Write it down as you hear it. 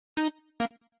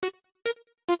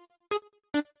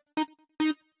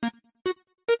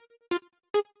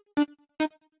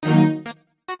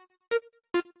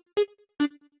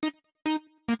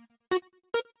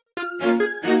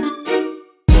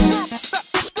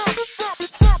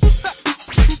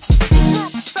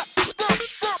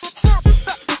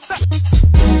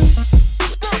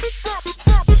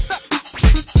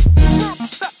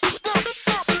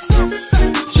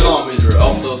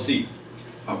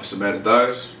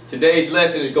Today's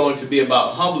lesson is going to be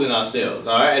about humbling ourselves.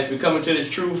 All right, as we come into this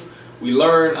truth, we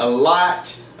learn a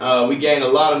lot. We gain a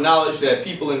lot of knowledge that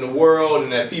people in the world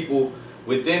and that people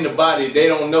within the body, they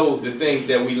don't know the things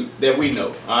that we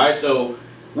know. All right, so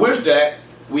with that,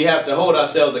 we have to hold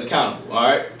ourselves accountable. All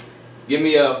right, give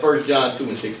me 1 John 2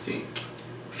 and 16.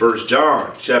 1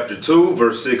 John chapter 2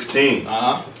 verse 16.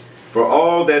 For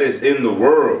all that is in the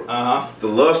world, the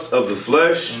lust of the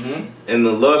flesh and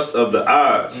the lust of the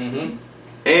eyes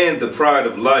and the pride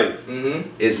of life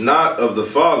is not of the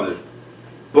Father,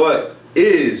 but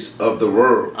is of the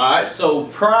world. All right, so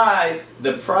pride,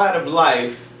 the pride of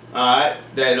life, all right,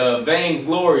 that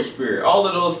vainglory spirit, all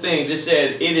of those things, it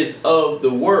said it is of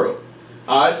the world.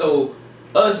 All right, so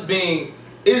us being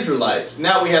Israelites,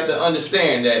 now we have to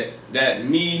understand that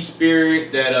me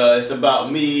spirit, that it's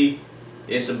about me,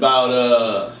 it's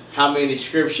about how many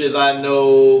scriptures I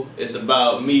know, it's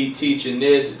about me teaching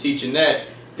this and teaching that,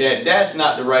 that's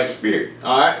not the right spirit.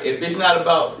 All right, if it's not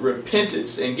about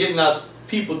repentance and getting us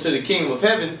people to the kingdom of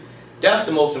heaven, that's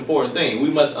the most important thing. We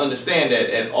must understand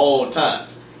that at all times,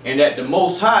 and that the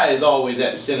Most High is always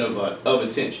at the center of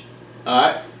attention. All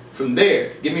right, from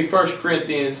there, give me 1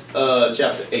 Corinthians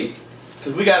chapter 8,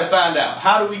 because we got to find out,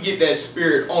 how do we get that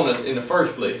spirit on us in the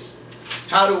first place?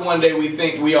 How do one day we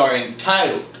think we are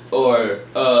entitled, or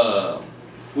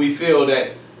we feel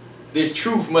that this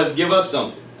truth must give us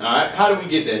something? All right, how do we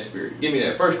get that spirit? Give me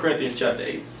that. 1 Corinthians chapter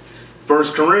 8. 1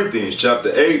 Corinthians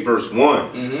chapter 8 verse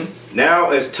 1.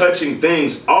 Now as touching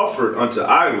things offered unto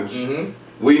idols,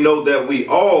 we know that we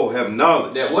all have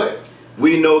knowledge. That what?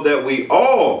 We know that we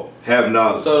all have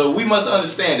knowledge. So we must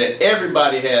understand that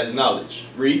everybody has knowledge.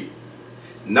 Read.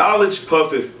 Knowledge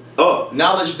puffeth up.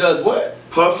 Knowledge does what?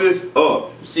 Puffeth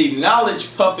up. See, knowledge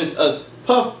puffs us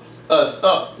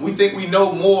up. We think we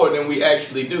know more than we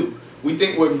actually do. We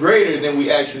think we're greater than we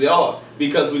actually are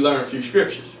because we learn a few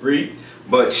scriptures. Read.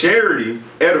 But charity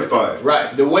edifies.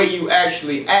 Right. The way you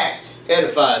actually act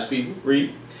edifies people.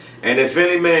 Read. And if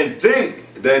any man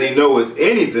think that he knoweth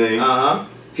anything,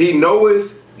 he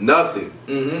knoweth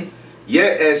nothing.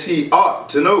 Yet as he ought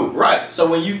to know. Right. So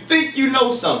when you think you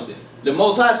know something, the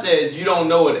Most High says you don't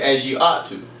know it as you ought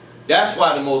to. That's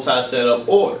why the Most High set up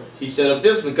order. He set up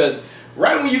this because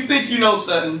right when you think you know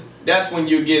something, that's when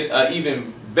you get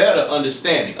even better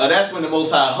understanding. That's when the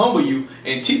Most High humble you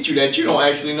and teach you that you don't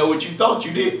actually know what you thought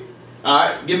you did.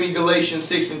 Alright, give me Galatians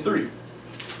 6 and 3.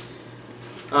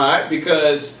 Alright,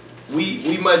 because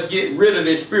we must get rid of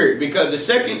this spirit. Because the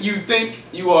second you think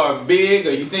you are big,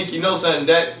 or you think you know something,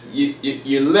 that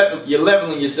you're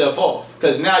leveling yourself off.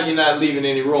 Because now you're not leaving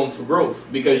any room for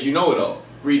growth, because you know it all.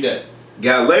 Read that.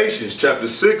 Galatians chapter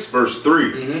 6 verse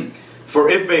 3. For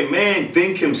if a man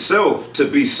think himself to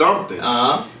be something,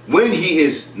 when he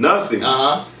is nothing,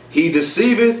 he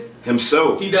deceiveth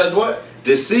himself. He does what?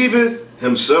 Deceiveth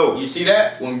himself. You see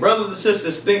that? When brothers and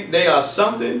sisters think they are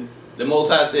something, the Most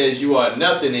High says you are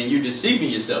nothing and you're deceiving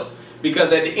yourself.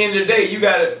 Because at the end of the day, you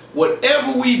gotta,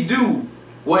 whatever we do,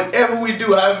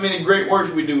 however many great works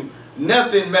we do,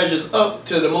 nothing measures up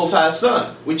to the Most High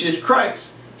Son, which is Christ.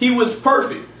 He was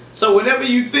perfect. So whenever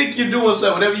you think you're doing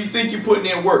something, whenever you think you're putting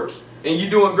in works, and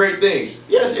you're doing great things,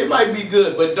 yes, it might be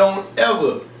good, but don't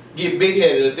ever get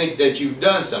big-headed to think that you've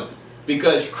done something.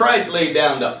 Because Christ laid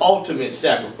down the ultimate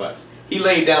sacrifice. He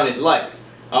laid down his life.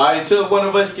 All right, until one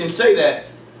of us can say that,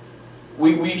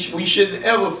 we shouldn't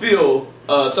ever feel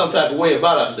some type of way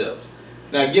about ourselves.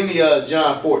 Now give me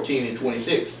John 14 and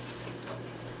 26.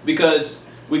 Because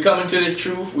we come into this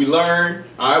truth, we learn,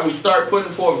 all right, we start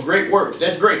putting forth great works.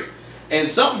 That's great. And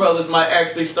some brothers might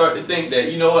actually start to think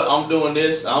that, you know what, I'm doing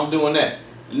this, I'm doing that.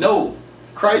 No,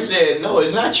 Christ said, no,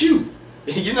 it's not you.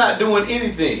 You're not doing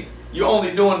anything. You're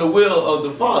only doing the will of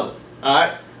the Father. All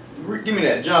right? Give me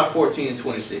that, John 14 and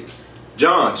 26.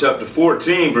 John chapter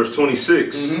 14 verse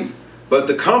 26. But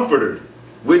the Comforter,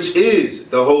 which is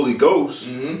the Holy Ghost,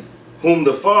 whom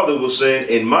the Father will send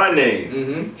in my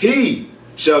name, he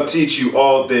shall teach you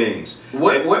all things.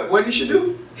 What he should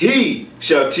do? He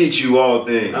shall teach you all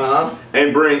things,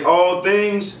 and bring all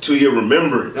things to your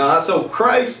remembrance. So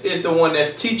Christ is the one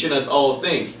that's teaching us all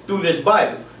things through this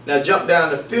Bible. Now jump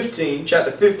down to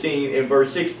chapter 15 and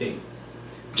verse 16.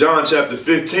 John chapter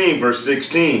 15 verse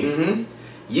 16.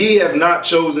 Ye have not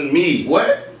chosen me.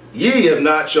 What? Ye have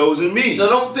not chosen me. So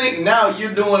don't think now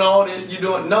you're doing all this,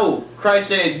 no. Christ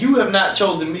said you have not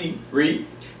chosen me. Read.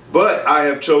 But I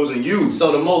have chosen you.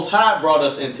 So the Most High brought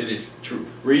us into this truth.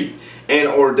 Read. And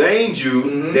ordained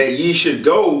you that ye should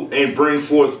go and bring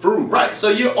forth fruit. Right. So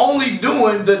you're only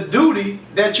doing the duty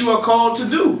that you are called to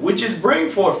do, which is bring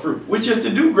forth fruit, which is to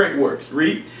do great works.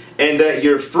 Read. And that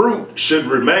your fruit should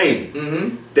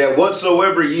remain, that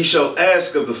whatsoever ye shall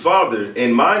ask of the Father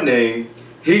in my name,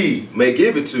 he may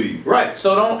give it to you. Right.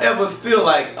 So don't ever feel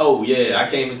like, oh yeah, I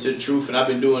came into the truth and I've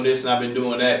been doing this and I've been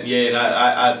doing that.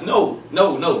 Yeah, and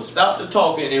no. Stop the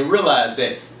talking and realize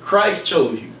that Christ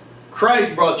chose you.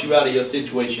 Christ brought you out of your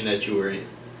situation that you were in.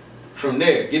 From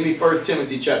there, give me 1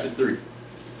 Timothy chapter 3.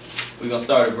 We're going to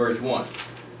start at verse 1.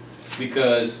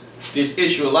 Because this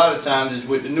issue a lot of times is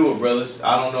with the newer brothers.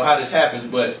 I don't know how this happens,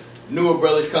 but newer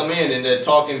brothers come in and they're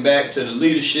talking back to the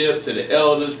leadership, to the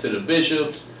elders, to the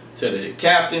bishops, to the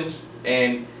captains,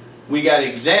 and we got to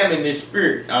examine this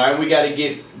spirit. All right, we got to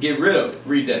get rid of it.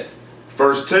 Read that.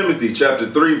 1 Timothy chapter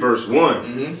 3 verse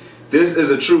 1. This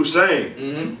is a true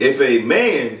saying. If a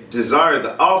man desire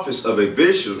the office of a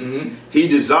bishop, he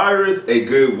desireth a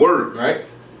good work. Right.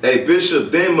 A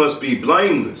bishop then must be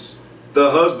blameless,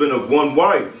 the husband of one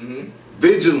wife,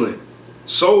 vigilant,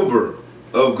 sober,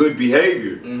 of good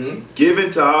behavior,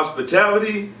 given to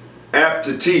hospitality, apt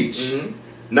to teach,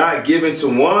 not given to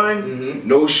wine,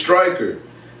 no striker,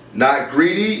 not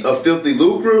greedy of filthy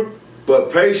lucre,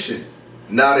 but patient,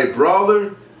 not a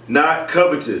brawler, not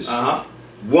covetous,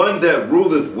 one that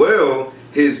ruleth well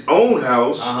his own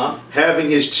house, having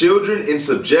his children in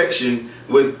subjection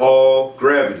with all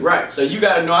gravity. Right. So you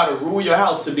got to know how to rule your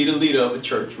house to be the leader of a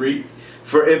church. Read.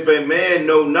 For if a man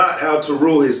know not how to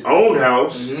rule his own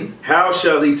house, how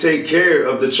shall he take care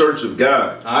of the church of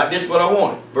God? All right, this is what I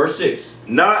wanted. Verse 6.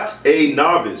 Not a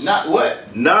novice. Not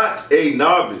what? Not a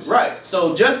novice. Right.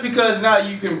 So just because now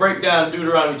you can break down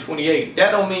Deuteronomy 28,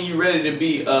 that don't mean you're ready to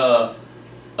be a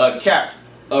captain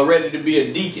or ready to be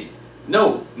a deacon.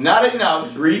 No, not a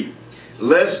novice. Read.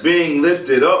 Lest being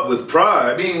lifted up with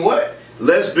pride. Being what?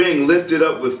 Lest being lifted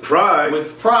up with pride.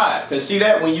 With pride. Because see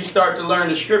that when you start to learn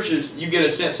the scriptures, you get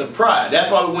a sense of pride. That's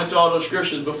why we went to all those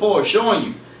scriptures before, showing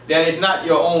you that it's not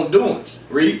your own doings.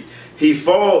 Read. He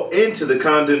fall into the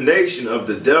condemnation of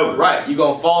the devil. Right. You're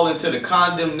going to fall into the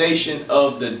condemnation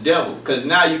of the devil. Because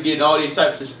now you're getting all these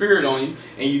types of spirit on you.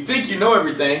 And you think you know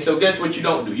everything. So guess what you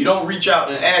don't do? You don't reach out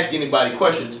and ask anybody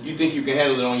questions. You think you can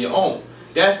handle it on your own.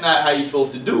 That's not how you're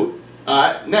supposed to do it.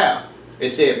 Alright. Now, it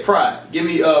said pride. Give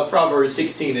me Proverbs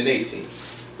 16 and 18.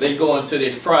 Let's go into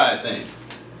this pride thing.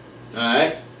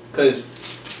 Alright. Because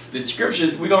the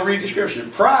scriptures, we're going to read the scripture.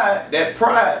 Pride,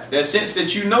 that sense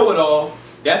that you know it all,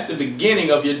 that's the beginning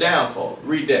of your downfall.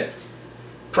 Read that.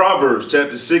 Proverbs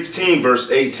chapter 16 verse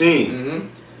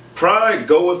 18. Pride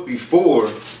goeth before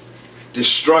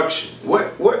destruction.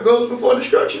 What goes before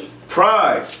destruction?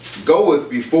 Pride goeth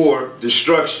before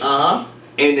destruction.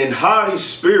 And an haughty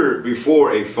spirit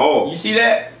before a fall. You see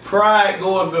that? Pride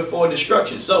goeth before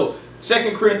destruction. So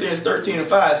 2 Corinthians 13 and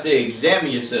 5 say,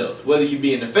 examine yourselves, whether you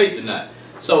be in the faith or not.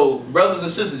 So, brothers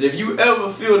and sisters, if you ever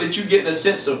feel that you're getting a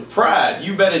sense of pride,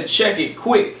 you better check it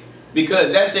quick.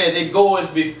 Because that says it goes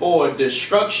before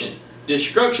destruction.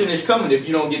 Destruction is coming if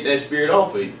you don't get that spirit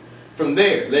off of you. From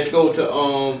there, let's go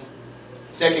to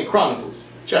 2 Chronicles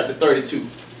chapter 32.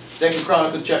 2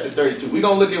 Chronicles chapter 32. We're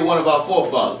going to look at one of our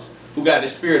forefathers who got the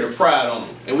spirit of pride on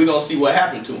him. And we're going to see what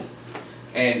happened to him.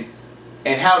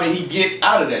 And how did he get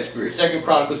out of that spirit. 2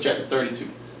 Chronicles chapter 32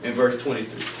 and verse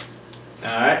 23.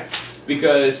 Alright?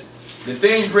 Because the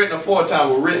things written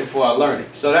aforetime were written for our learning.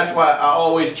 So that's why I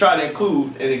always try to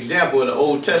include an example of the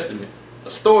Old Testament. The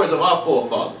stories of our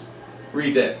forefathers.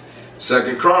 Read that.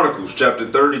 2 Chronicles chapter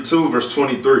 32 verse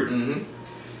 23.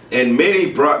 And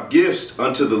many brought gifts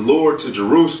unto the Lord to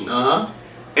Jerusalem.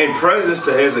 And presents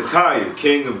to Hezekiah,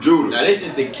 king of Judah. Now this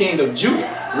is the king of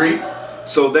Judah. Read.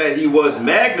 So that he was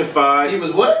magnified. He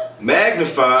was what?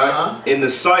 Magnified in the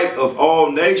sight of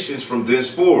all nations from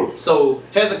thenceforth. So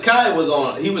Hezekiah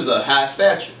he was a high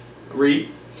stature. Read.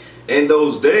 In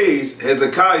those days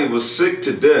Hezekiah was sick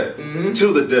to death,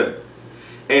 to the death,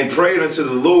 and prayed unto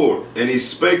the Lord, and he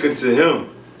spake unto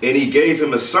him, and he gave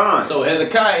him a sign. So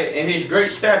Hezekiah, in his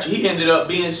great stature, he ended up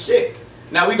being sick.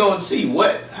 Now we're going to see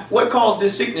what caused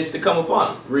this sickness to come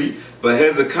upon him. Read. But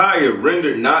Hezekiah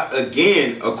rendered not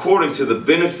again according to the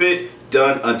benefit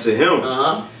done unto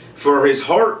him. For his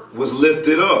heart was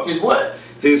lifted up. His what?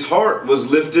 His heart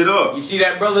was lifted up. You see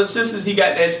that, brothers and sisters? He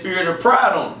got that spirit of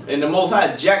pride on him. And the Most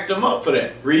High jacked him up for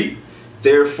that. Read.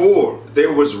 Therefore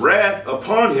there was wrath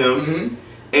upon him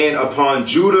and upon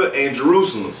Judah and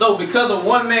Jerusalem. So because of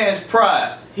one man's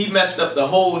pride, he messed up the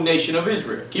whole nation of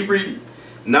Israel. Keep reading.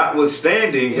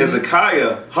 Notwithstanding,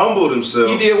 Hezekiah humbled himself.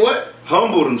 He did what?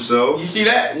 Humbled himself. You see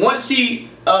that? Once he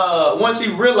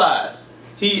realized,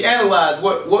 he analyzed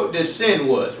what the sin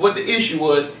was, what the issue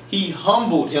was, he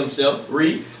humbled himself.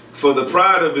 Read. For the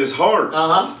pride of his heart,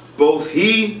 both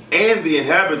he and the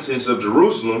inhabitants of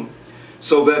Jerusalem,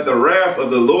 so that the wrath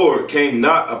of the Lord came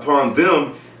not upon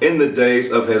them in the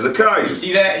days of Hezekiah. You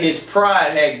see that? His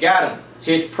pride had got him.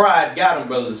 His pride got him,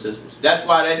 brothers and sisters. That's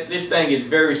why this thing is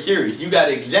very serious. You got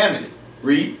to examine it.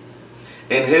 Read.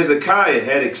 And Hezekiah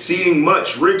had exceeding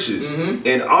much riches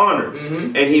and honor,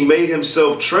 and he made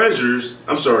himself treasuries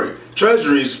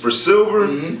for silver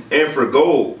and for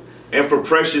gold, and for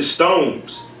precious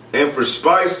stones, and for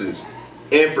spices,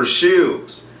 and for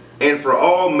shields, and for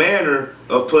all manner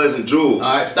of pleasant jewels.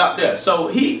 All right, stop there. So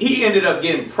he ended up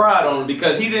getting pride on him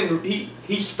because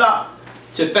he stopped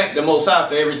to thank the Most High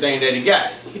for everything that he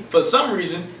got. For some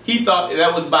reason, he thought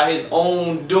that was by his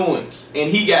own doings,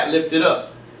 and he got lifted up.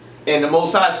 And the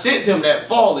Most High sent him that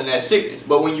fall and that sickness.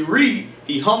 But when you read,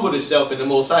 he humbled himself, and the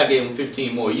Most High gave him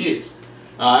 15 more years.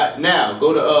 All right, now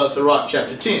go to Sirach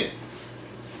chapter 10.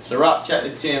 Sirach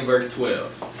chapter 10, verse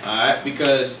 12. All right,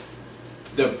 because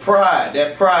that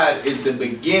pride is the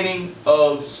beginning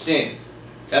of sin.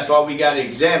 That's why we got to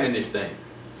examine this thing.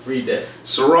 Read that.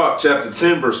 Sirach chapter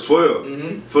 10 verse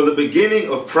 12. For the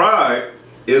beginning of pride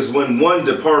is when one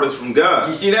departeth from God.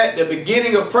 You see that? The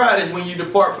beginning of pride is when you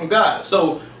depart from God.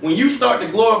 So when you start to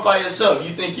glorify yourself,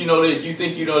 you think you know this, you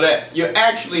think you know that, you're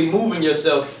actually moving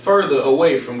yourself further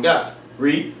away from God.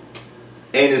 Read.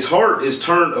 And his heart is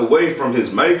turned away from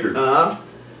his maker.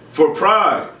 For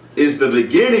pride is the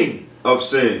beginning of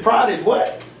sin. Pride is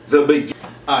what? The beginning.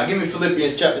 All right, give me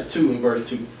Philippians chapter 2 and verse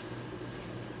 2.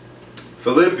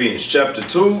 Philippians chapter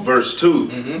 2 verse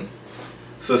 2.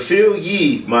 Fulfill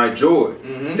ye my joy,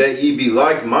 that ye be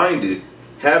like-minded,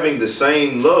 having the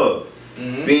same love,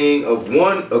 being of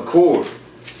one accord,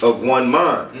 of one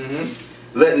mind.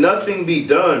 Let nothing be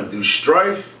done through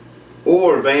strife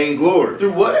or vainglory.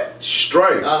 Through what?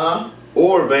 Strife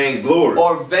or vainglory.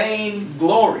 Or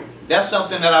vainglory. That's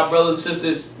something that our brothers and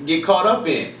sisters get caught up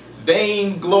in.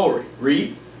 Vainglory.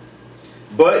 Read.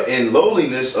 But in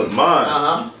lowliness of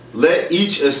mind, let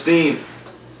each esteem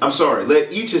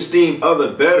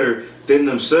other better than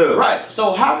themselves. Right.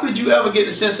 So how could you ever get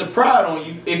a sense of pride on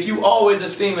you if you always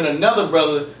esteeming another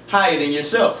brother higher than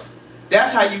yourself?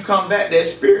 That's how you combat that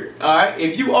spirit. All right.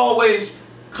 If you always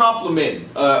complimenting,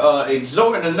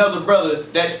 exhorting another brother,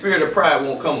 that spirit of pride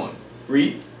won't come on you.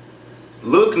 Read.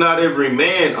 Look not every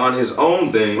man on his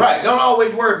own things. Right. Don't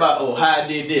always worry about, oh, how I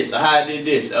did this, or how I did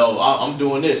this. Oh, I'm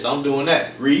doing this, I'm doing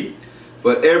that. Read.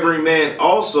 But every man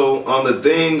also on the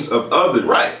things of others.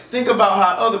 Right. Think about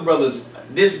how other brothers,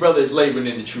 this brother is laboring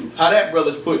in the truth. How that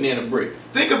brother's putting in a brick.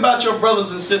 Think about your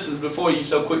brothers and sisters before you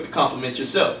so quick to compliment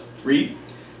yourself. Read.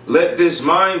 Let this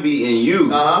mind be in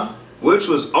you, which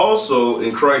was also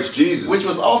in Christ Jesus. Which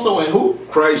was also in who?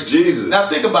 Christ Jesus. Now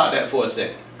think about that for a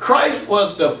second. Christ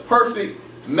was the perfect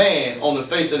man on the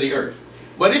face of the earth.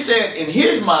 But it said in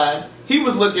his mind, he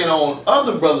was looking on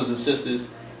other brothers and sisters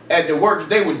at the works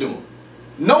they were doing,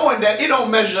 knowing that it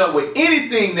don't measure up with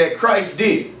anything that Christ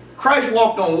did. Christ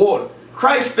walked on water.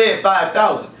 Christ fed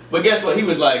 5,000. But guess what? He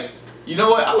was like, you know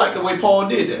what? I like the way Paul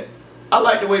did that. I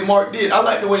like the way Mark did. I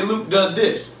like the way Luke does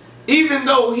this. Even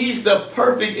though he's the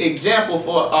perfect example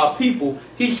for our people,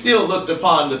 he still looked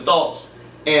upon the thoughts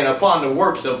and upon the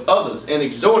works of others and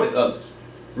exhorted others.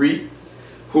 Read.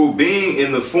 Who being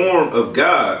in the form of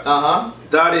God,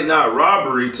 thought it not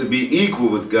robbery to be equal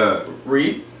with God.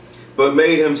 Read. But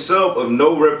made himself of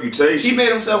no reputation. He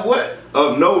made himself what?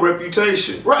 Of no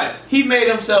reputation. Right. He made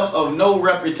himself of no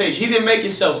reputation. He didn't make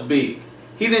himself big.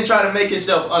 He didn't try to make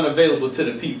himself unavailable to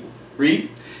the people.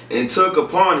 Read. And took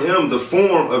upon him the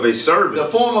form of a servant. The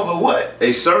form of a what?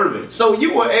 A servant. So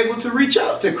you were able to reach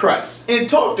out to Christ and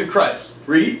talk to Christ.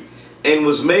 Read. And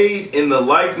was made in the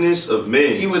likeness of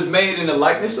men. He was made in the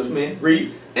likeness of men.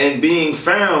 Read. And being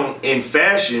found in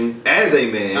fashion as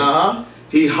a man,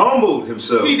 he humbled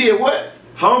himself. He did what?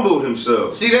 Humbled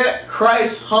himself. See that?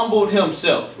 Christ humbled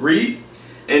himself. Read.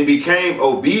 And became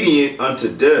obedient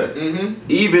unto death,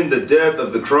 even the death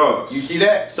of the cross. You see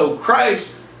that? So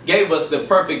Christ gave us the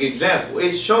perfect example.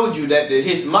 It showed you that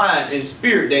his mind and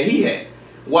spirit that he had,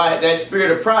 why that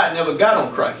spirit of pride never got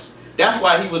on Christ. That's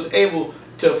why he was able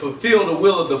to fulfill the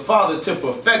will of the Father to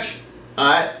perfection.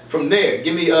 Alright? From there,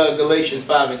 give me Galatians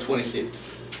 5 and 26.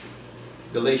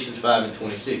 Galatians 5 and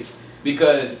 26.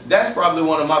 Because that's probably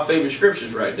one of my favorite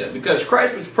scriptures right there. Because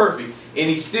Christ was perfect and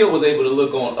he still was able to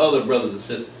look on other brothers and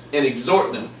sisters and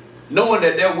exhort them, knowing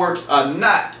that their works are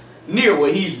not near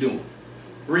what he's doing.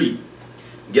 Read.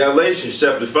 Galatians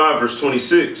chapter 5 verse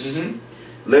 26.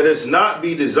 Let us not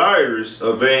be desirous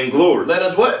of vainglory. Let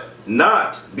us what?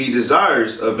 Not be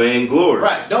desirous of vainglory.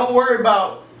 Right. Don't worry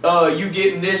about you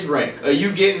getting this rank or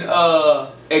you getting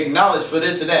acknowledged for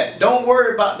this or that. Don't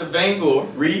worry about the vainglory.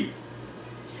 Read.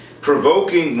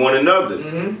 Provoking one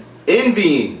another,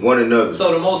 envying one another.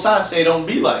 So the Most High say, don't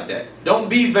be like that. Don't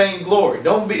be vainglory.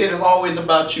 Don't be. It's always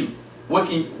about you. What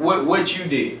you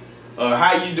did, or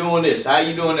how you doing this, how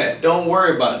you doing that. Don't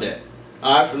worry about that.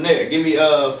 All right, from there, give me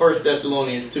 1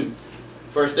 Thessalonians 2.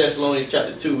 1 Thessalonians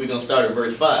chapter 2. We're gonna start at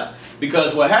verse 5.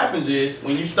 Because what happens is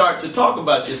when you start to talk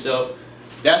about yourself,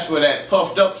 that's where that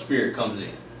puffed up spirit comes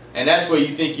in, and that's where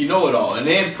you think you know it all, and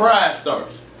then pride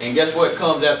starts. And guess what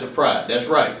comes after pride? That's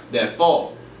right, that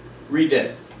fall. Read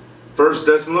that. 1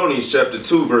 Thessalonians chapter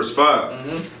 2 verse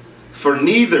 5. For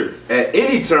neither at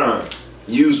any time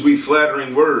use we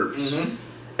flattering words,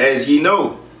 as ye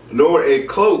know, nor a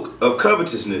cloak of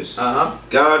covetousness.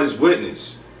 God is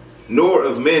witness. Nor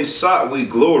of men sought we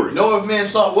glory. Nor of men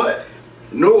sought what?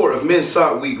 Nor of men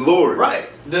sought we glory. Right.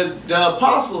 The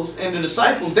apostles and the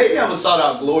disciples, they never sought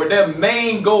out glory. Their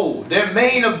main goal, their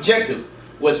main objective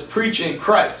was preaching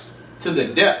Christ to the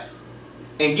deaf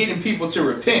and getting people to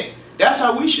repent. That's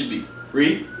how we should be.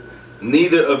 Read.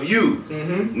 Neither of you,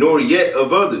 nor yet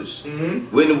of others,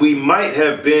 when we might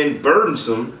have been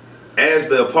burdensome as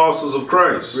the apostles of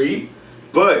Christ. Read.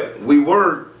 But we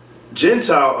were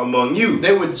Gentile among you.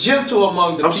 They were gentle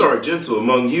among the people. Gentle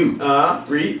among you.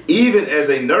 Read. Even as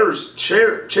a nurse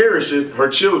cherisheth her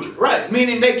children. Right,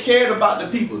 meaning they cared about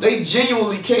the people. They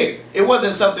genuinely cared. It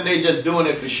wasn't something they just doing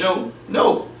it for show.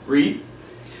 No. Read.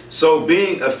 So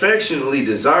being affectionately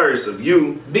desirous of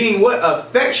you. Being what?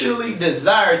 Affectionately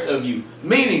desirous of you.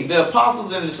 Meaning the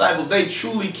apostles and disciples, they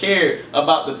truly cared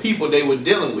about the people they were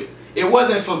dealing with. It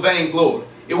wasn't for vainglory.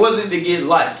 It wasn't to get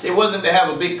likes. It wasn't to have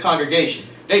a big congregation.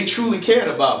 They truly cared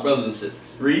about brothers and sisters.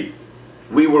 Read.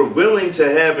 We were willing to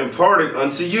have imparted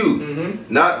unto you,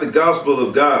 not the gospel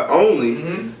of God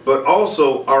only, but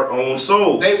also our own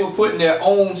souls. They were putting their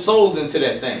own souls into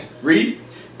that thing. Read.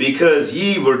 Because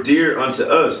ye were dear unto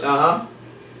us.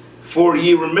 For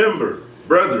ye remember,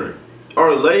 brethren,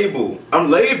 our labor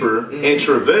and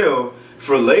travail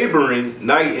for laboring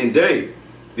night and day,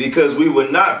 because we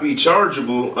would not be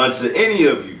chargeable unto any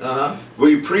of you.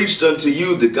 We preached unto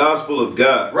you the gospel of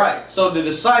God. Right. So the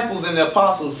disciples and the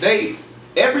apostles,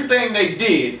 everything they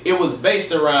did, it was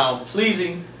based around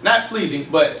not pleasing,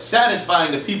 but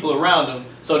satisfying the people around them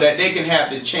so that they can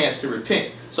have the chance to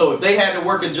repent. So if they had to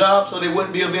work a job so they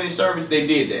wouldn't be of any service, they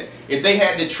did that. If they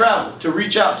had to travel to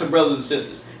reach out to brothers and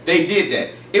sisters, they did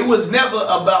that. It was never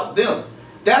about them.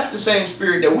 That's the same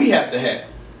spirit that we have to have.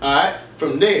 All right.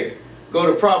 From there, go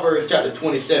to Proverbs chapter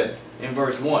 27 and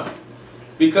verse 1.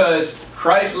 Because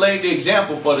Christ laid the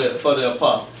example for the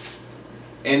apostles.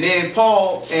 And then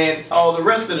Paul and all the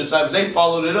rest of the disciples, they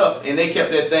followed it up and they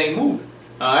kept that thing moving.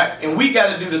 All right. And we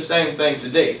got to do the same thing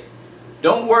today.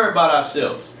 Don't worry about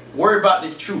ourselves. Worry about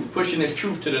this truth, pushing this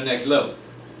truth to the next level.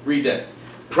 Read that.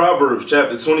 Proverbs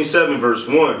chapter 27 verse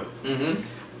 1.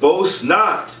 Boast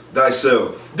not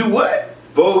thyself. Do what?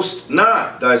 Boast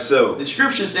not thyself. The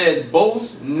scripture says,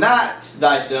 boast not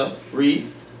thyself. Read.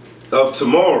 Of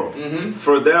tomorrow.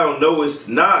 For thou knowest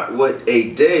not what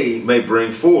a day may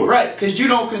bring forth. Right, because you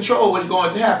don't control what's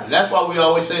going to happen. That's why we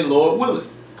always say, Lord willing.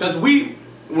 Because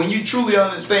when you truly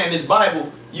understand this Bible,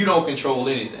 you don't control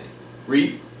anything.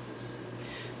 Read.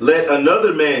 Let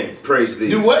another man praise thee.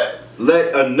 Do what?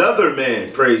 Let another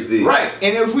man praise thee. Right.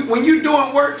 And when you're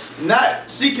doing works,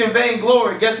 not seeking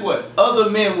vainglory, guess what?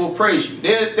 Other men will praise you.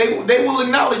 They will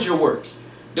acknowledge your works.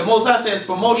 The Most High says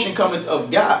promotion cometh of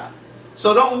God.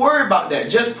 So don't worry about that.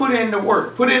 Just put in the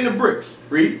work. Put in the bricks.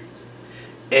 Read.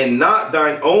 And not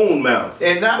thine own mouth.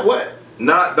 And not what?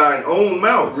 Not thine own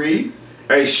mouth. Read.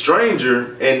 A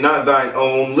stranger and not thine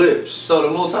own lips. So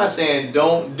the Most High saying,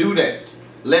 don't do that.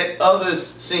 Let others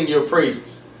sing your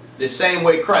praises. The same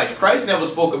way Christ never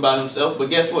spoke about himself, but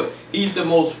guess what? He's the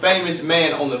most famous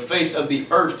man on the face of the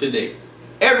earth today.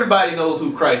 Everybody knows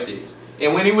who Christ is.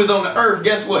 And when he was on the earth,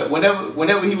 guess what?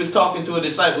 Whenever he was talking to a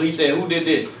disciple, he said, who did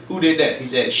this? Who did that? He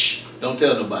said, shh, don't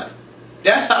tell nobody.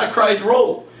 That's how Christ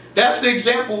rolled. That's the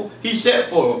example he set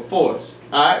for us.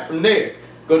 All right, from there,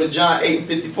 go to John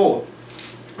 8:54.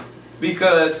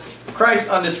 Because Christ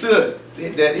understood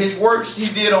that his works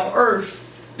he did on earth,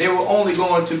 they were only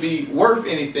going to be worth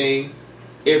anything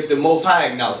if the Most High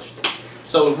acknowledged it.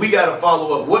 So we got to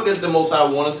follow up. What does the Most High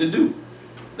want us to do?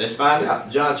 Let's find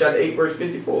out. John chapter 8 verse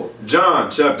 54.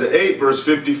 John chapter 8 verse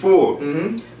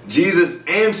 54. Jesus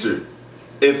answered,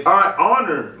 if I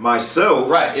honor myself.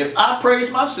 Right. If I praise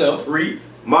myself. Read.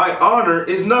 My honor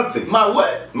is nothing. My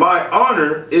what? My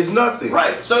honor is nothing.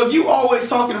 Right. So if you always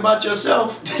talking about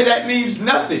yourself, that means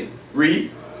nothing.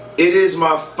 Read. It is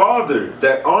my Father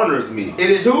that honoreth me. It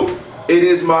is who? It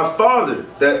is my Father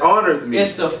that honoreth me.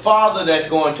 It's the Father that's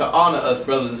going to honor us,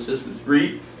 brothers and sisters.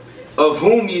 Read. Of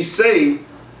whom ye say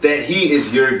that he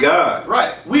is your God.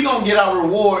 Right. We're going to get our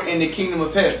reward in the kingdom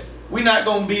of heaven. We're not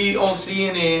going to be on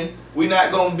CNN. We're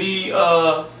not going to be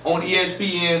on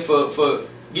ESPN for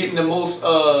getting the most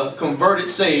converted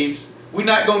saves. We're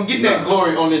not going to get that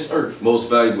glory on this earth. Most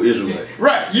valuable Israelite.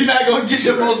 Right. You're not going to get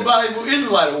the most valuable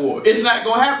Israelite award. It's not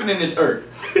going to happen in this earth.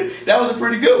 That was a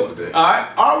pretty good one. All right.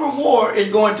 Our reward is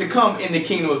going to come in the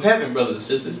kingdom of heaven, brothers and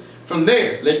sisters. From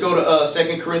there, let's go to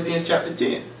 2 Corinthians chapter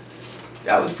 10.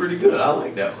 That was pretty good. I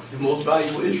like that one. The most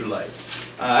valuable Israelite.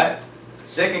 All right.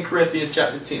 2 Corinthians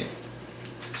chapter 10.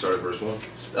 Sorry, verse 1.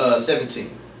 17.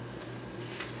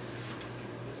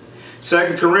 2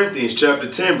 Corinthians chapter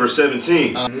 10, verse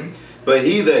 17. But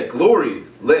he that glorieth,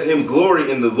 let him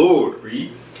glory in the Lord.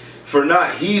 Read. For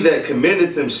not he that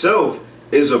commendeth himself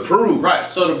is approved. Right.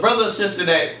 So the brother or sister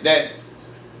that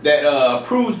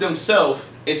approves themselves,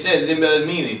 it says it doesn't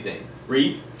mean anything.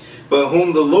 Read. But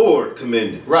whom the Lord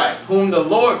commended. Right. Whom the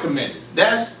Lord commended.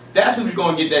 That's who's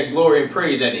going to get that glory and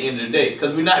praise at the end of the day.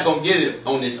 Because we're not going to get it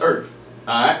on this earth.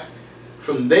 All right.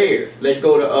 From there, let's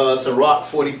go to Sirach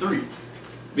 43.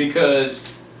 Because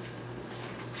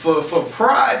for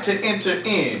pride to enter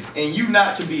in and you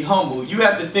not to be humble, you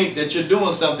have to think that you're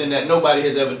doing something that nobody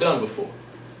has ever done before.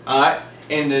 All right.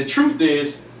 And the truth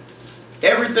is,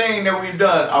 everything that we've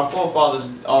done, our forefathers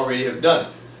already have done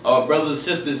it. Our brothers and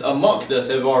sisters amongst us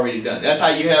have already done it. That's how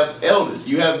you have elders,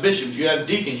 you have bishops, you have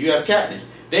deacons, you have captains.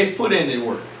 They've put in their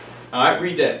work. All right,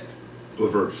 read that.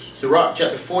 What verse? Sirach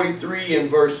chapter 43 and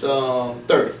verse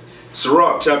 30.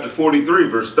 Sirach chapter 43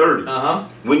 verse 30.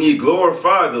 When ye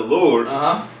glorify the Lord,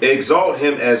 exalt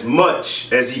him as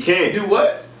much as ye can. Do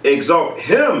what? Exalt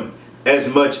him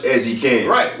as much as he can.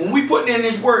 Right. When we putting in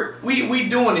this work, we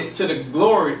doing it to the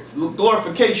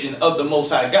glorification of the Most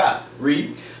High God.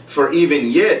 Read. For even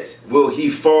yet will he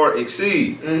far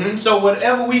exceed. So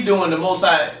whatever we doing, the Most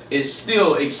High is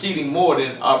still exceeding more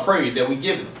than our praise that we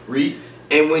give him. Read.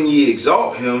 And when ye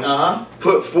exalt him,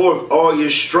 put forth all your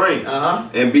strength,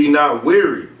 and be not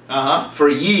weary. For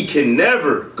ye can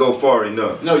never go far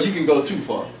enough. No, you can go too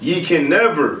far. Ye can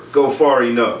never go far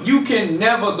enough. You can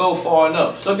never go far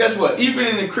enough. So guess what? Even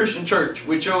in the Christian church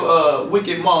with your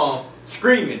wicked mom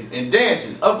screaming and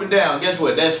dancing up and down, guess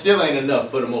what? That still ain't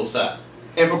enough for the Most High.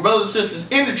 And for brothers and sisters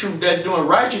in the truth that's doing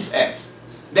righteous acts,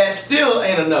 that still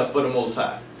ain't enough for the Most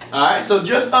High. Alright? So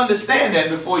just understand that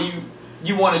before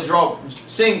you want to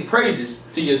sing praises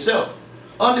to yourself.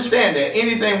 Understand that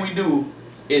anything we do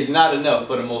is not enough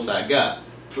for the Most High God.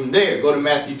 From there, go to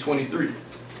Matthew 23.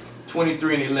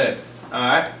 23 and 11.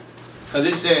 Alright? Because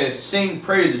it says, sing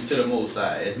praises to the Most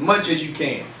High as much as you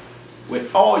can.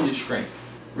 With all your strength.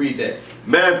 Read that.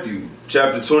 Matthew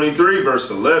chapter 23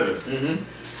 verse 11.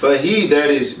 But he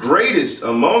that is greatest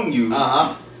among you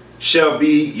shall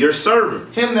be your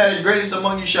servant. Him that is greatest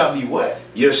among you shall be what?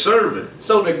 Your servant.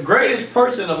 So the greatest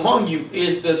person among you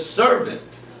is the servant.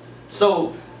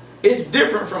 So it's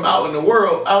different from out in the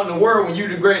world. Out in the world, when you're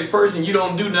the greatest person, you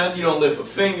don't do nothing. You don't lift a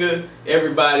finger.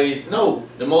 Everybody, no.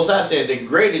 The Most High said the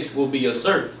greatest will be your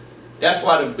servant. That's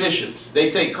why the bishops,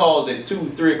 they take calls at 2,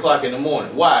 3 o'clock in the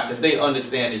morning. Why? Because they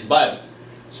understand his Bible.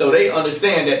 So they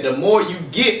understand that the more you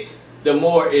get, the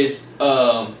more is,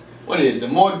 the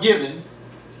more given,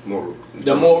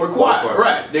 the more required.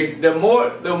 Right. The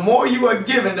more you are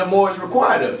given, the more is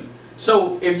required of you.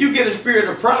 So if you get a spirit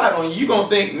of pride on you, you're going to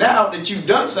think now that you've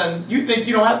done something, you think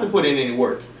you don't have to put in any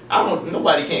work.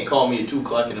 Nobody can't call me at 2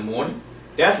 o'clock in the morning.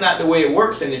 That's not the way it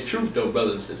works in its truth though,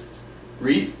 brothers and sisters.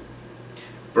 Read.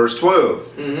 Verse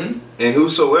 12. And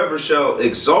whosoever shall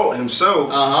exalt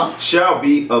himself shall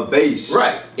be abased.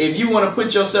 Right. If you want to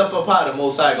put yourself up high, the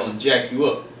Most High going to jack you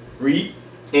up. Read.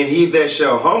 And he that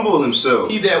shall humble himself.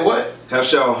 He that what?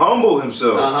 Shall humble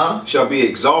himself. Shall be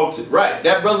exalted. Right.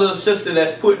 That brother or sister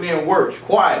that's putting in works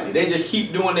quietly. They just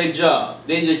keep doing their job.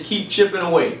 They just keep chipping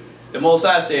away. The Most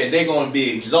High said they're going to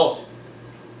be exalted.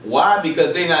 Why?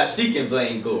 Because they're not seeking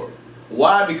vain glory.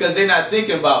 Why? Because they're not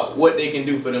thinking about what they can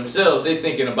do for themselves. They're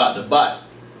thinking about the body.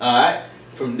 Alright?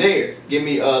 From there, give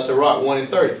me Sirach 1 and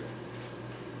 30.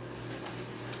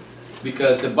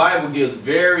 Because the Bible gives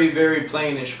very, very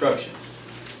plain instructions.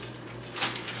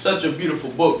 Such a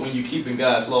beautiful book when you're keeping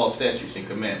God's laws, statutes, and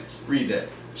commandments. Read that.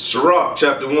 Sirach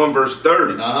chapter 1 verse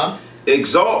 30.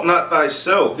 Exalt not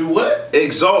thyself. Do what?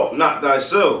 Exalt not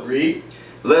thyself. Read.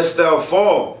 Lest thou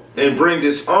fall and bring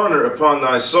dishonor upon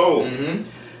thy soul.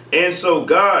 And so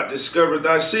God discovered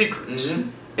thy secrets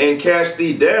and cast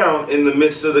thee down in the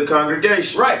midst of the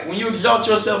congregation. Right. When you exalt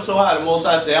yourself so high, the Most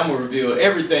High say, I'm going to reveal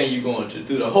everything you're going to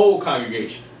through the whole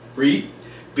congregation. Read.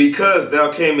 Because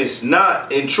thou camest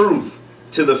not in truth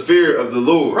to the fear of the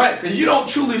Lord. Right. Because you don't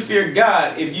truly fear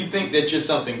God if you think that you're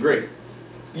something great.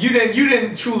 you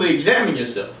didn't truly examine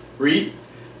yourself. Read.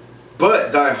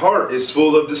 But thy heart is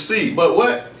full of deceit. But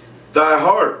what? Thy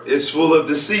heart is full of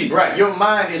deceit. Right, your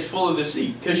mind is full of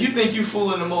deceit. Because you think you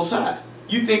fooling the Most High.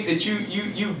 You think that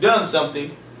you've done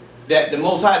something that the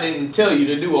Most High didn't tell you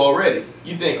to do already.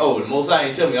 You think, oh, the Most High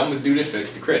didn't tell me, I'm going to do this for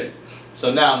extra credit.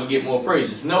 So now I'm going to get more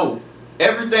praises. No,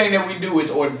 everything that we do is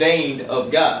ordained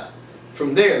of God.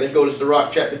 From there, let's go to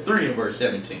Sirach chapter 3 and verse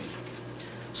 17.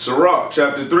 Sirach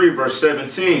chapter 3 verse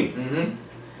 17.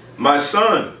 My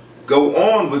son, go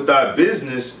on with thy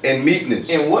business in meekness.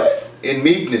 In what? In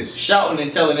meekness. Shouting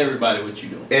and telling everybody what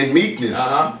you're doing. In meekness.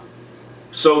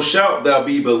 So shalt thou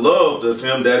be beloved of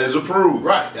him that is approved.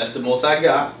 Right, that's the Most High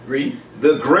God. Read.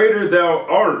 The greater thou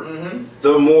art,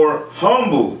 the more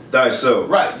humble thyself.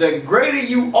 Right, the greater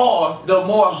you are, the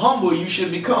more humble you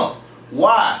should become.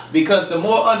 Why? Because the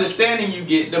more understanding you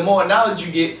get, the more knowledge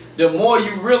you get, the more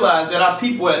you realize that our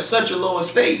people are at such a low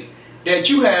estate that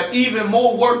you have even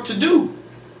more work to do.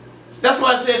 That's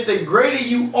why it says the greater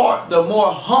you are, the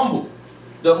more humble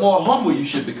you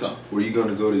should become. Were you going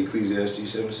to go to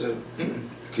Ecclesiastes 7:7?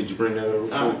 Could you bring that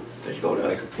over? Let's go there.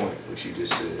 Make a point, what you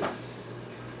just said.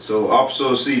 So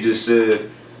Officer C just said,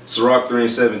 Sirach 3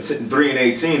 and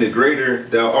 18, the greater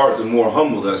thou art, the more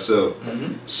humble thyself.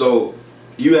 So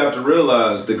you have to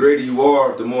realize the greater you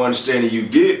are, the more understanding you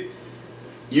get,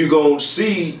 you're going to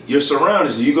see your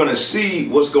surroundings. You're going to see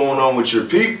what's going on with your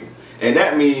people. And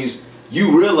that means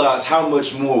you realize how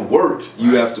much more work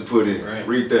you have to put in.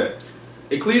 Read that.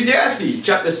 Ecclesiastes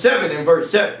chapter 7 and verse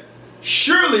 7.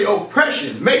 Surely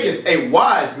oppression maketh a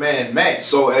wise man mad.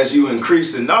 So as you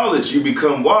increase in knowledge, you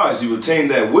become wise. You attain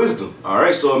that wisdom. All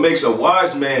right. So it makes a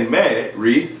wise man mad.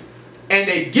 Read. And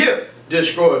a gift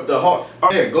destroyeth the heart.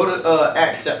 Here, go to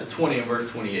Acts chapter 20 and verse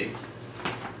 28.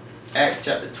 Acts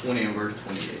chapter 20 and verse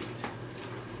 28.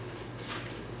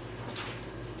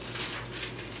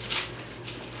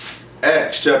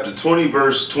 Acts chapter 20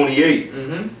 verse 28.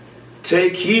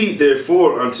 Take heed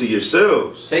therefore unto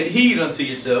yourselves. Take heed unto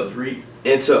yourselves. Read.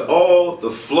 And to all the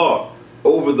flock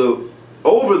over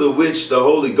the which the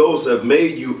Holy Ghost have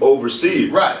made you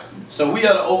overseers. Right. So we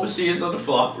are the overseers of the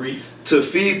flock. Read. To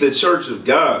feed the church of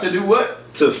God. To do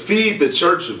what? To feed the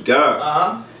church of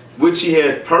God. Which he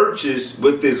hath purchased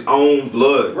with his own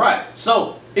blood. Right.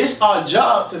 So it's our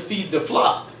job to feed the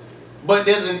flock. But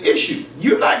there's an issue.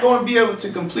 You're not going to be able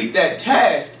to complete that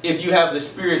task if you have the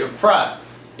spirit of pride.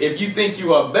 If you think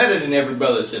you are better than every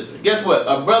brother and sister. Guess what?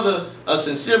 A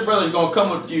sincere brother is going to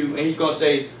come up to you and he's going to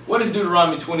say, what is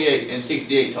Deuteronomy 28 and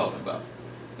 68 talking about?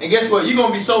 And guess what? You're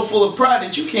going to be so full of pride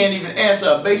that you can't even answer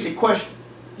a basic question.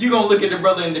 You're going to look at the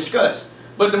brother in disgust.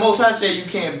 But the Most High said you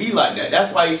can't be like that.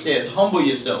 That's why he says, humble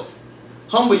yourself.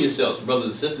 Humble yourselves, brothers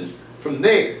and sisters. From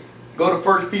there, go to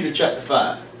 1 Peter chapter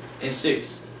 5 and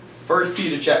 6. 1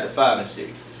 Peter chapter 5 and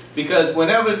 6. Because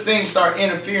whenever things start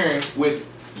interfering with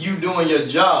you doing your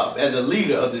job as a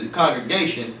leader of the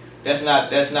congregation, that's not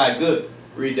good.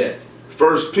 Read that.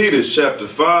 1 Peter chapter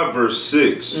 5 verse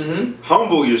 6.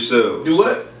 Humble yourselves. Do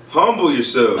what? Humble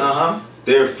yourselves.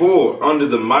 Therefore, under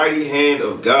the mighty hand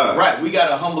of God. Right, we got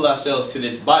to humble ourselves to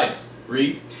this Bible.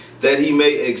 Read. That he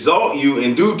may exalt you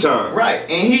in due time. Right,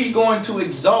 and he's going to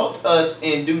exalt us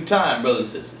in due time,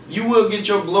 brothers and sisters. You will get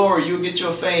your glory, you'll get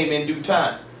your fame in due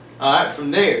time. Alright,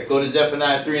 from there, go to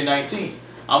Zephaniah 3 and 19.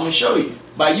 I'm going to show you,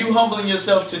 by you humbling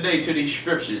yourself today to these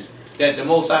scriptures, that the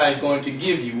Most High is going to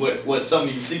give you what some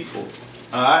of you seek for.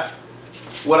 Alright?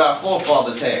 What our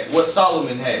forefathers had, what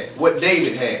Solomon had, what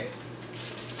David had.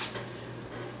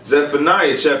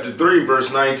 Zephaniah chapter 3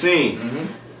 verse 19.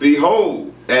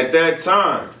 Behold, at that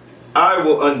time I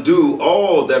will undo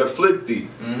all that afflict thee,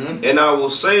 and I will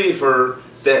save her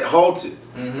that halted,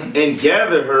 and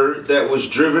gather her that was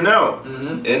driven out,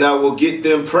 and I will get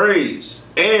them praise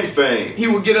and fame. He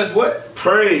will get us what?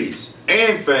 Praise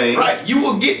and fame. Right, you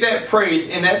will get that praise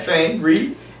and that fame.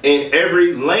 Read. In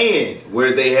every land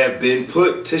where they have been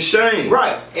put to shame.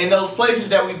 Right, and those places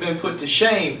that we've been put to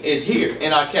shame is here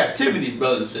in our captivities,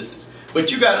 brothers and sisters.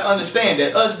 But you got to understand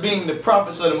that us being the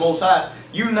prophets of the Most High,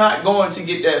 you're not going to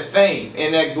get that fame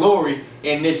and that glory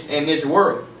in this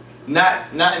world.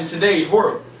 Not in today's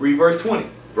world. Read verse 20.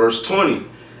 Verse 20.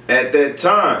 At that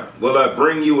time will I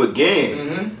bring you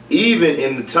again, even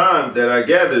in the time that I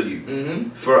gather you.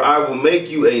 For I will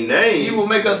make you a name. He will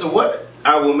make us a what?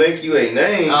 I will make you a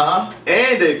name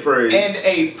and a praise. And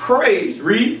a praise.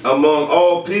 Read. Among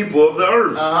all people of the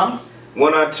earth.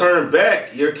 When I turn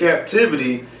back your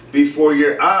captivity before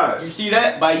your eyes. You see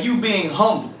that? By you being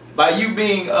humble, by you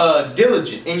being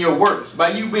diligent in your works,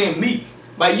 by you being meek,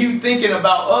 by you thinking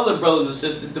about other brothers and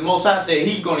sisters, the Most High said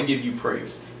he's going to give you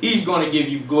praise. He's going to give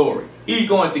you glory. He's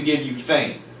going to give you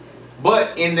fame.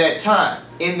 But in that time,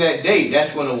 in that day,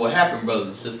 that's when it will happen, brothers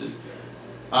and sisters.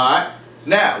 Alright?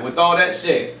 Now, with all that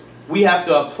said, we have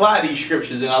to apply these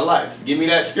scriptures in our life. Give me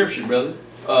that scripture, brother.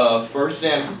 1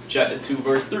 Samuel chapter 2,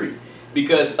 verse 3.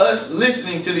 Because us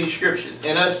listening to these scriptures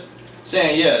and us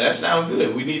saying, yeah, that sounds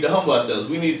good. We need to humble ourselves.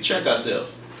 We need to check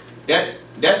ourselves.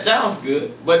 That sounds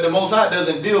good, but the Most High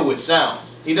doesn't deal with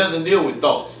sounds. He doesn't deal with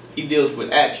thoughts. He deals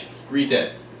with actions. Read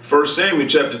that. 1 Samuel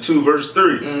chapter 2, verse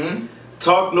 3.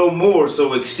 Talk no more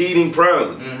so exceeding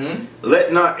proudly.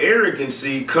 Let not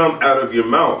arrogancy come out of your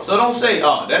mouth. So don't say,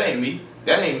 oh, that ain't me.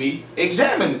 That ain't me.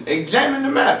 Examine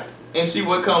the matter and see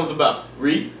what comes about.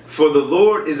 Read. For the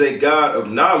Lord is a God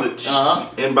of knowledge,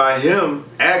 and by him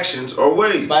actions are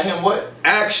weighed. By him what?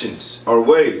 Actions are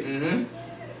weighed.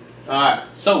 Alright,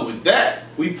 so with that,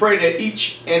 we pray that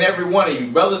each and every one of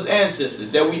you, brothers and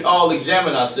sisters, that we all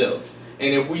examine ourselves.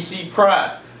 And if we see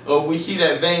pride, or if we see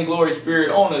that vainglory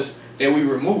spirit on us, that we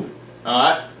remove it.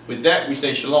 Alright, with that, we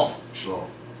say shalom. Shalom.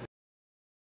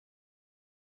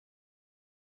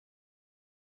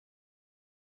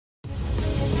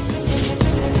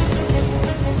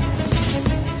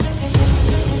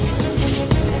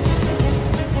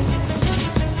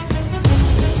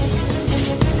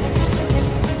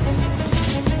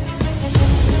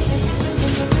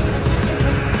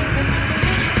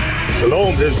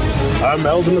 Shalom, Israel. I'm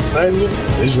Elder Nathaniel,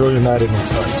 Israel United in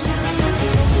Christ.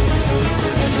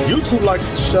 YouTube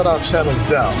likes to shut our channels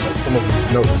down, as some of you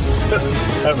have noticed,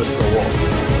 ever so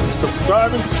often.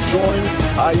 Subscribing to join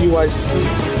IUIC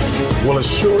will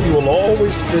assure you will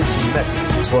always stay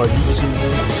connected to our YouTube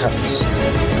accounts.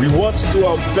 We want to do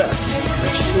our best to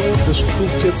make sure this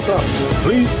truth gets out.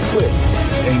 Please click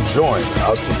and join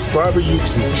our subscriber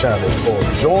YouTube channel called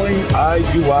Join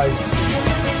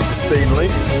IUIC to stay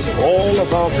linked to all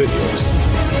of our videos.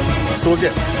 So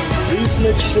again, please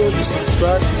make sure you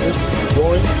subscribe to this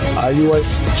Join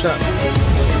IUIC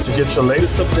channel to get your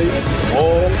latest updates from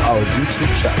all our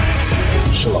YouTube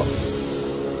channels. Shalom.